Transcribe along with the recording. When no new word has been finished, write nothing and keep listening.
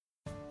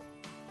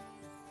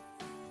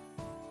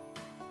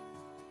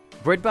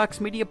Breadbox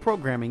Media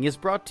programming is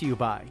brought to you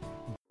by.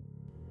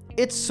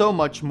 It's so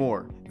much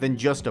more than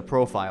just a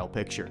profile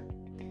picture.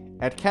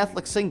 At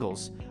Catholic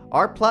Singles,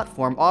 our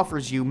platform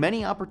offers you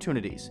many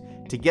opportunities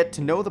to get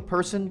to know the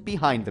person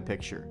behind the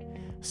picture.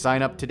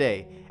 Sign up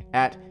today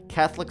at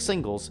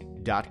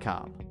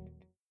CatholicSingles.com.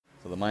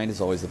 So the mind is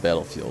always the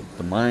battlefield.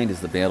 The mind is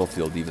the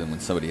battlefield even when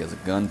somebody has a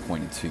gun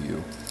pointed to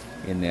you,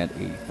 in that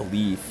a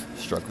belief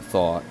struck a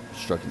thought,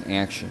 struck an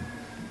action,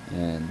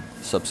 and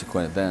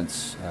subsequent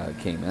events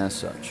came as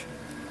such.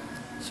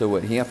 So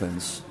what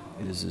happens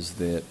is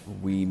that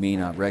we may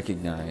not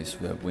recognize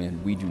that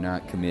when we do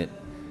not commit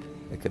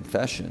a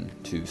confession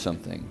to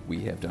something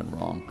we have done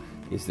wrong,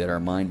 is that our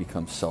mind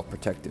becomes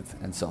self-protective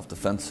and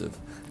self-defensive,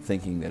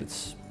 thinking that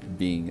it's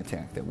being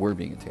attacked, that we're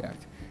being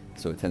attacked.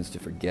 So it tends to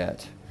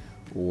forget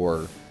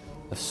or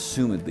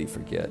assumedly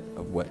forget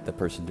of what the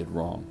person did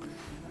wrong.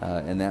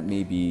 And that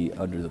may be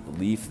under the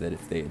belief that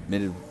if they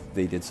admitted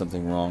they did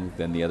something wrong,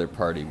 then the other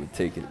party would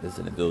take it as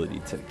an ability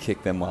to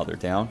kick them while they're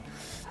down.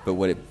 But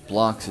what it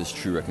blocks is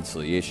true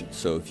reconciliation.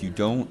 So if you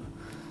don't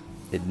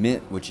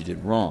admit what you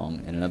did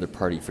wrong and another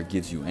party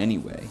forgives you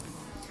anyway,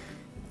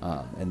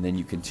 and then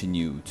you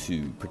continue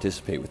to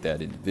participate with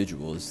that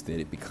individual, is that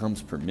it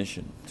becomes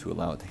permission to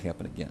allow it to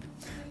happen again.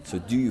 So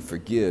do you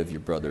forgive your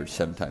brother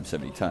 7 times,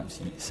 70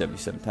 times,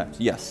 77 times?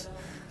 Yes.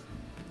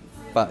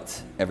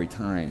 But every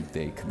time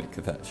they commit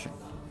confession,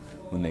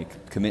 when they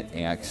commit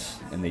acts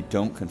and they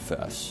don't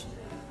confess,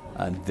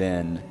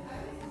 then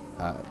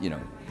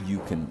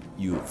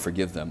you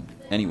forgive them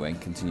anyway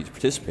and continue to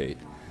participate,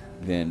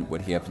 then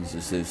what happens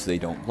is they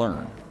don't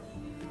learn.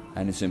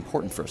 And it's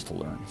important for us to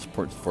learn. It's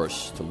important for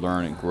us to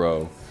learn and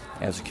grow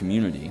as a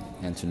community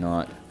and to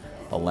not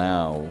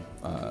allow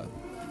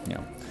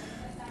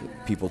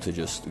people to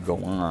just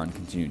go on,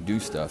 continue to do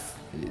stuff.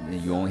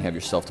 You only have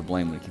yourself to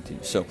blame when it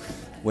continues. So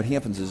what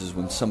happens is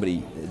when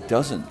somebody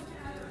doesn't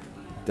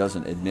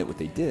admit what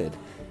they did,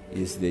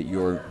 is that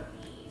you're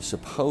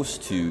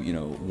supposed to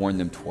warn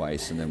them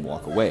twice and then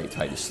walk away,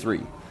 Titus 3.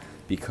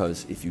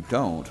 Because if you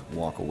don't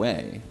walk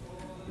away,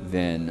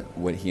 then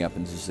what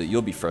happens is that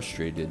you'll be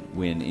frustrated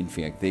when in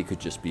fact they could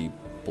just be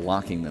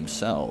blocking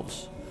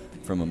themselves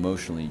from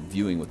emotionally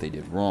viewing what they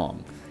did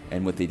wrong.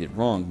 And what they did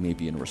wrong may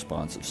be in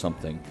response of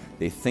something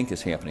they think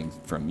is happening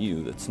from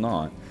you that's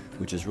not,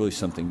 which is really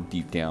something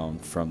deep down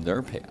from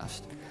their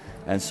past.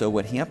 And so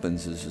what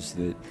happens is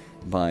that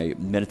by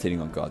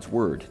meditating on God's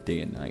Word day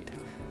and night,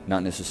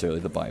 not necessarily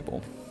the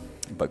Bible,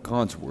 but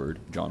God's Word,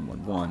 John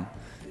 1:1,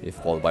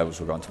 if all the Bibles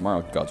were gone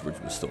tomorrow, God's Word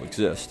would still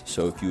exist.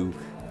 So if you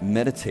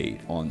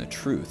meditate on the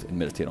truth and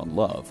meditate on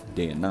love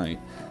day and night,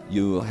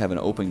 you will have an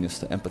openness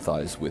to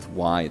empathize with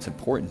why it's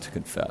important to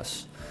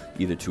confess,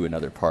 either to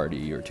another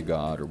party or to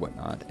God or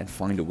whatnot, and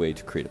find a way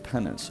to create a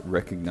penance.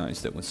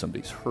 Recognize that when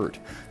somebody's hurt,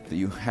 that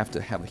you have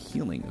to have a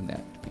healing in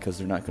that, because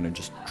they're not going to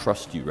just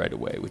trust you right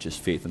away, which is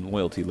faith and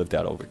loyalty lived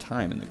out over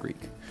time in the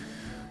Greek.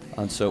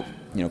 And so,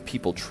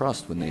 people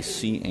trust when they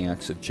see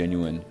acts of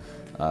genuine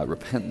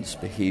repentance,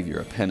 behavior,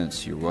 a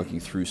penance. You're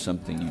working through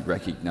something you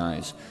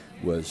recognize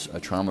was a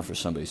trauma for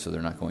somebody, so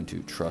they're not going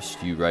to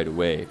trust you right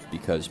away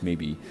because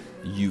maybe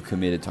you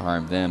committed to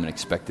harm them and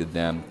expected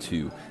them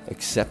to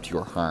accept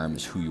your harm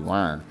as who you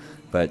are,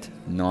 but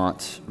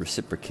not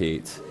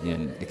reciprocate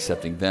in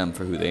accepting them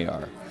for who they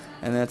are.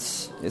 And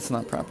it's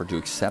not proper to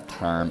accept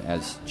harm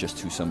as just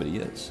who somebody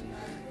is.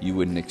 You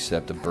wouldn't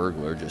accept a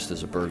burglar just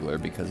as a burglar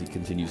because he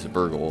continues to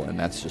burgle and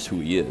that's just who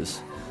he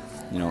is.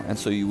 And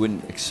so you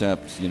wouldn't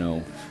accept,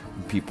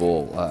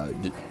 people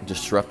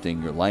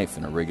disrupting your life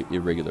in a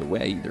irregular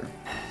way either.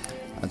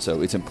 And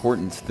so it's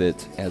important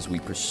that as we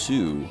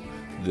pursue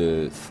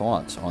the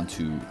thoughts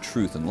onto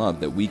truth and love,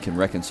 that we can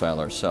reconcile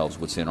ourselves,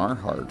 what's in our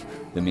heart,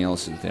 the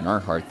malice within our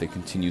heart that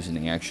continues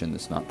in action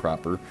that's not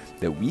proper,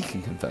 that we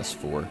can confess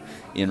for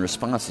in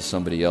response to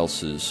somebody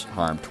else's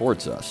harm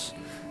towards us.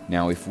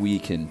 Now, if we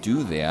can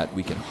do that,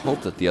 we can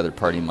hope that the other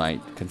party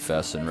might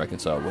confess and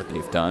reconcile what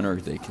they've done or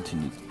they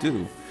continue to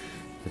do,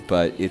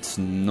 but it's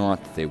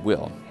not that they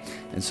will.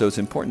 And so it's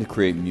important to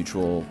create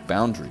mutual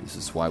boundaries.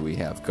 It's why we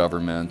have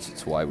government.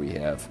 It's why we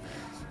have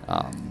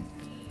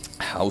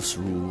house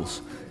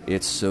rules.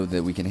 It's so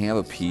that we can have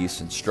a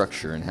peace and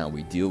structure in how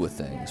we deal with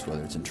things,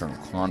 whether it's internal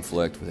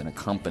conflict within a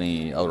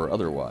company or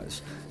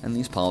otherwise. And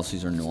these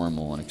policies are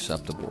normal and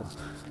acceptable.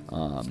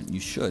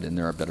 You should, and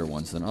there are better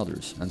ones than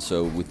others. And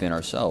so within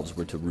ourselves,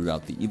 we're to root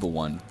out the evil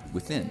one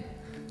within,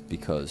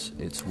 because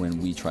it's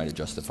when we try to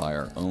justify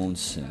our own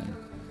sin,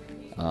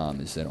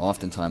 is that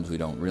oftentimes we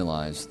don't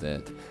realize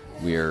that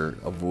we're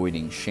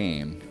avoiding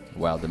shame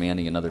while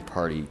demanding another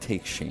party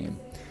take shame.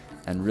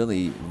 And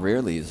really,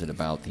 rarely is it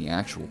about the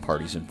actual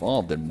parties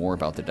involved and more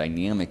about the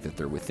dynamic that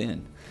they're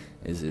within.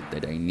 Is it the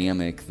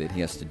dynamic that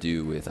has to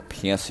do with a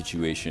past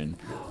situation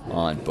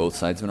on both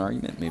sides of an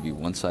argument, maybe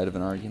one side of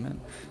an argument?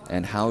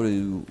 And how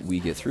do we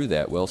get through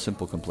that? Well,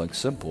 simple, complex,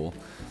 simple.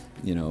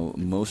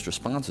 Most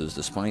responses,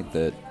 despite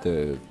that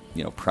the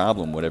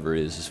problem, whatever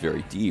it is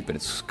very deep and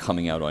it's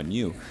coming out on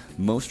you,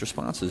 most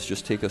responses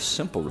just take a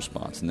simple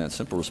response, and that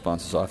simple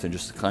response is often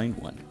just a kind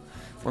one,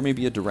 or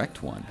maybe a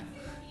direct one.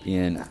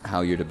 in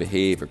how you're to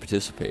behave or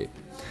participate,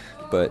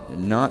 but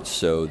not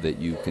so that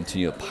you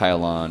continue to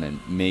pile on and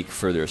make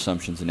further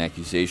assumptions and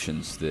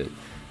accusations that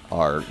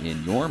are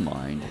in your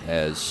mind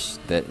as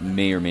that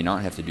may or may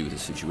not have to do with the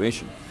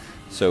situation.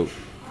 So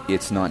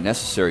it's not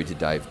necessary to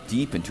dive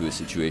deep into a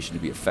situation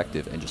to be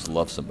effective and just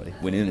love somebody.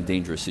 When in a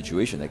dangerous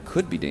situation that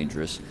could be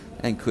dangerous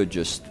and could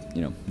just,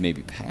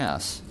 maybe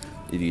pass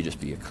if you just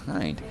be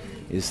kind,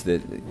 is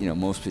that,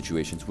 most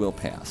situations will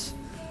pass.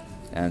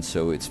 And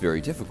so it's very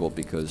difficult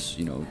because,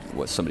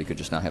 somebody could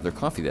just not have their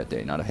coffee that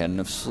day, not have had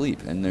enough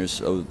sleep. And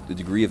there's a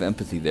degree of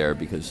empathy there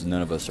because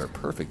none of us are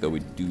perfect, though we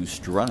do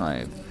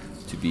strive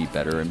to be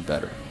better and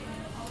better.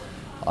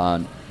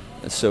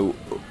 So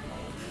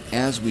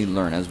as we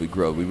learn, as we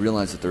grow, we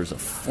realize that there's a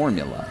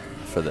formula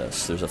for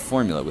this. There's a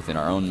formula within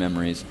our own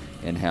memories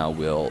and how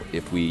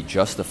if we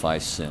justify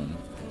sin,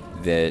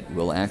 that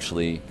we'll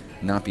actually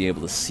not be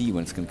able to see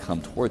when it's going to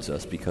come towards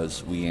us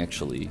because we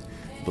actually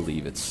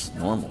believe it's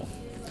normal.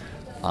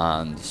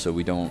 So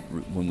we don't,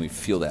 when we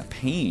feel that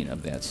pain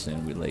of that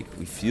sin,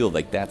 we feel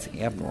like that's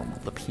abnormal.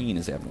 The pain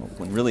is abnormal,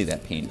 when really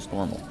that pain is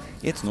normal.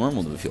 It's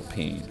normal to feel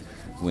pain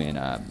when,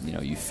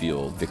 you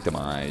feel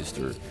victimized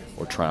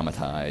or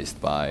traumatized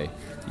by,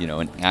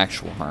 an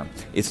actual harm.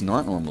 It's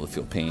not normal to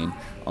feel pain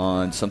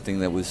on something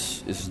that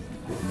is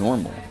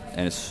normal,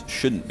 and it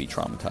shouldn't be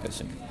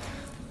traumatizing.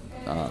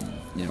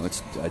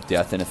 It's a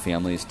death in a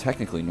family is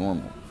technically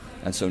normal.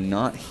 And so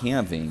not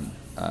having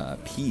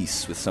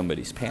peace with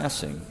somebody's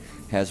passing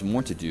has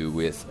more to do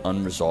with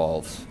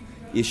unresolved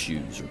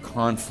issues or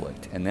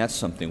conflict, and that's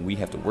something we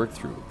have to work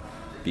through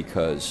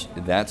because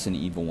that's an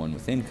evil one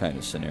within kind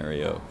of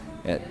scenario.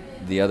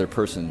 The other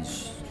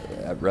person's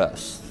at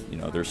rest,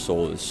 their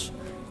soul is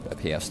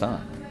passed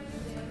on.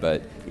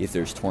 But if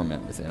there's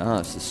torment within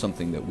us, it's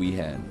something that we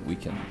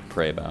can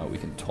pray about, we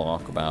can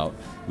talk about,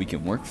 we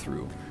can work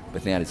through,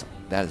 but that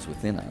is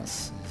within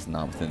us, it's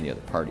not within the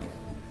other party.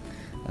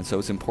 And so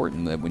it's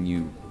important that when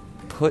you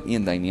put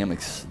in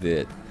dynamics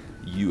that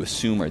you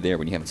assume are there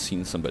when you haven't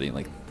seen somebody in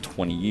like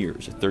 20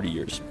 years or 30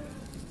 years,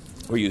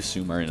 or you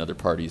assume are in other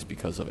parties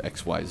because of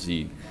X, Y,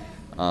 Z,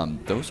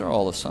 those are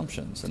all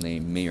assumptions, and they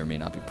may or may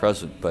not be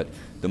present. But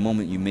the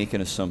moment you make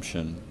an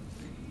assumption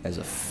as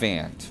a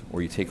fact,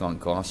 or you take on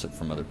gossip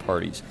from other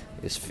parties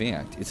as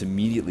fact, it's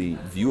immediately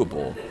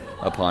viewable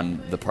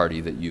upon the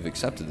party that you've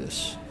accepted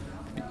this.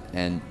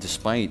 And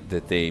despite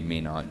that they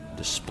may not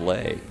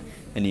display,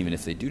 and even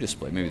if they do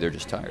display, maybe they're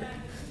just tired,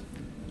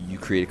 you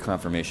create a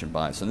confirmation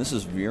bias. And this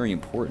is very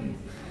important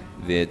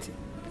that,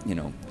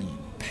 you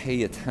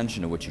pay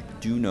attention to what you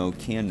do know,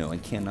 can know,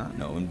 and cannot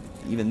know. And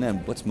even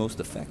then, what's most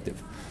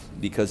effective?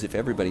 Because if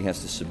everybody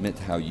has to submit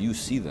to how you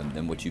see them,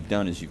 then what you've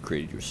done is you've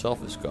created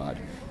yourself as God,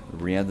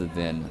 rather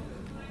than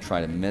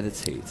try to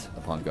meditate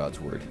upon God's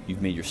Word.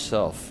 You've made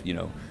yourself,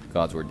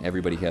 God's Word, and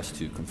everybody has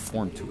to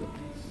conform to it.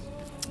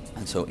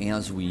 And so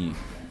as we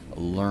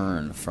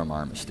learn from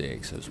our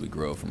mistakes, as we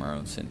grow from our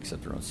own sin,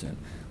 accept our own sin,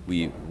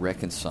 we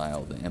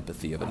reconcile the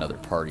empathy of another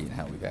party and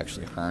how we've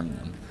actually harmed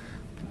them,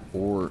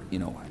 or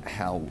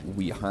how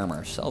we harm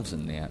ourselves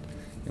in that,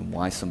 and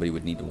why somebody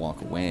would need to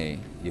walk away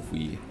if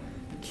we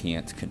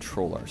can't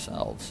control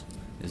ourselves,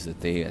 is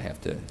that they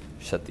have to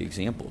set the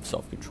example of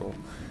self-control.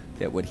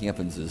 That what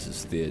happens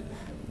is that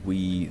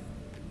we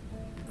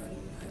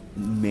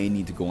may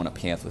need to go on a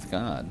path with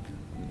God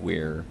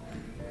where,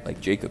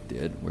 like Jacob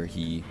did, where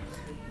he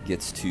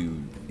gets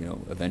to,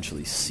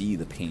 eventually see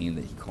the pain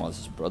that he caused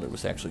his brother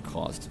was actually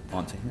caused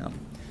onto him.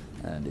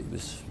 And it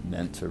was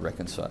meant to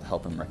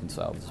help him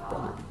reconcile with his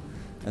brother.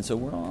 And so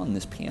we're all on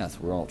this path.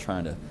 We're all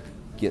trying to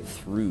get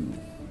through.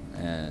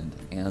 And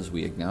as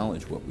we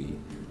acknowledge what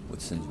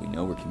sins we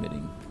know we're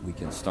committing, we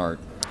can start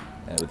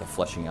with the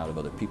fleshing out of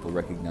other people,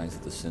 recognize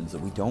the sins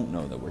that we don't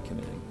know that we're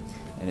committing.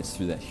 And it's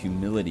through that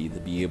humility to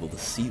be able to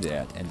see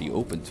that and be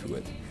open to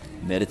it,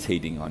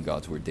 meditating on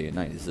God's Word day and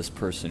night. Is this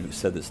person who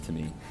said this to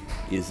me,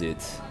 is it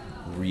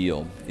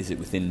real? Is it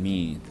within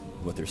me,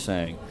 what they're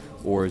saying?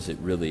 Or is it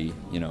really,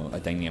 a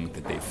dynamic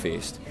that they've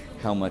faced?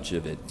 How much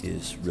of it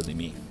is really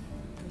me?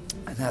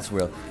 And that's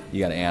where you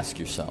got to ask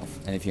yourself.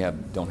 And if you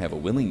don't have a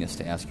willingness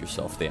to ask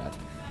yourself that,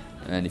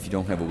 and if you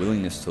don't have a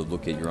willingness to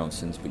look at your own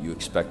sins, but you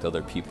expect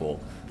other people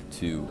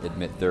to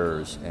admit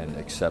theirs and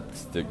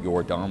accept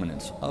your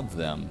dominance of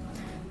them,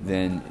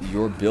 then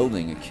you're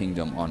building a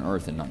kingdom on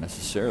earth and not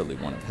necessarily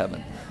one of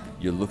heaven.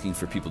 You're looking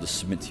for people to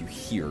submit to you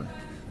here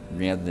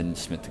rather than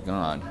submit to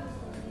God,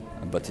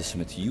 but to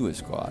submit to you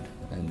as God.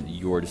 And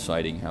you're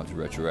deciding how to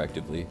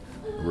retroactively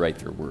write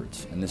their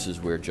words. And this is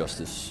where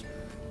justice,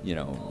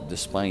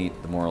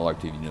 despite the moral arc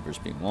of the universe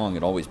being long,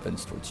 it always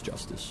bends towards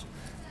justice.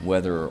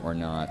 Whether or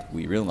not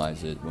we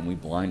realize it, when we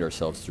blind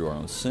ourselves through our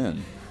own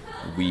sin,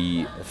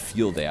 we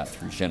feel that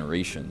through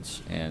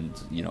generations, and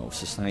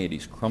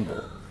societies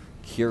crumble.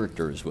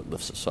 Character is what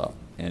lifts us up,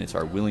 and it's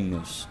our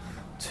willingness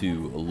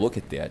to look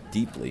at that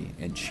deeply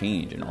and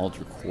change and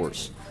alter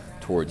course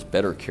towards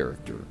better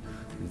character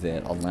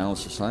that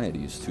allows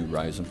societies to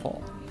rise and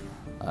fall.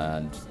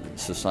 And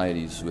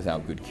societies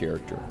without good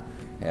character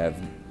have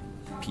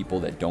people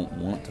that don't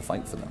want to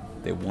fight for them.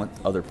 They want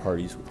other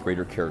parties with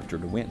greater character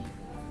to win.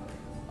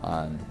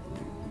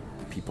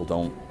 People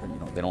don't,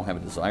 they don't have a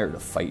desire to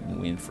fight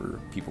and win for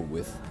people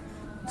with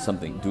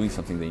doing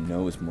something they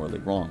know is morally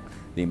wrong.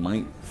 They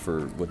might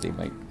for what they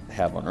might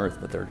have on Earth,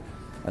 but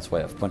that's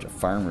why a bunch of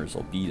farmers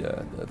will be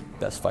the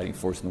best fighting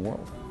force in the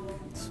world.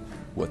 It's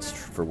what's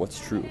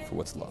true, for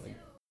what's loving.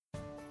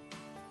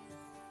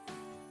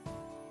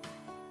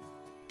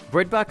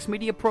 Breadbox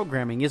Media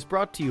programming is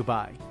brought to you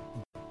by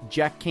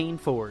Jack Kane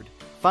Ford.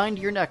 Find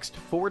your next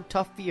Ford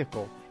Tough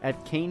vehicle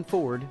at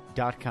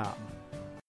kaneford.com.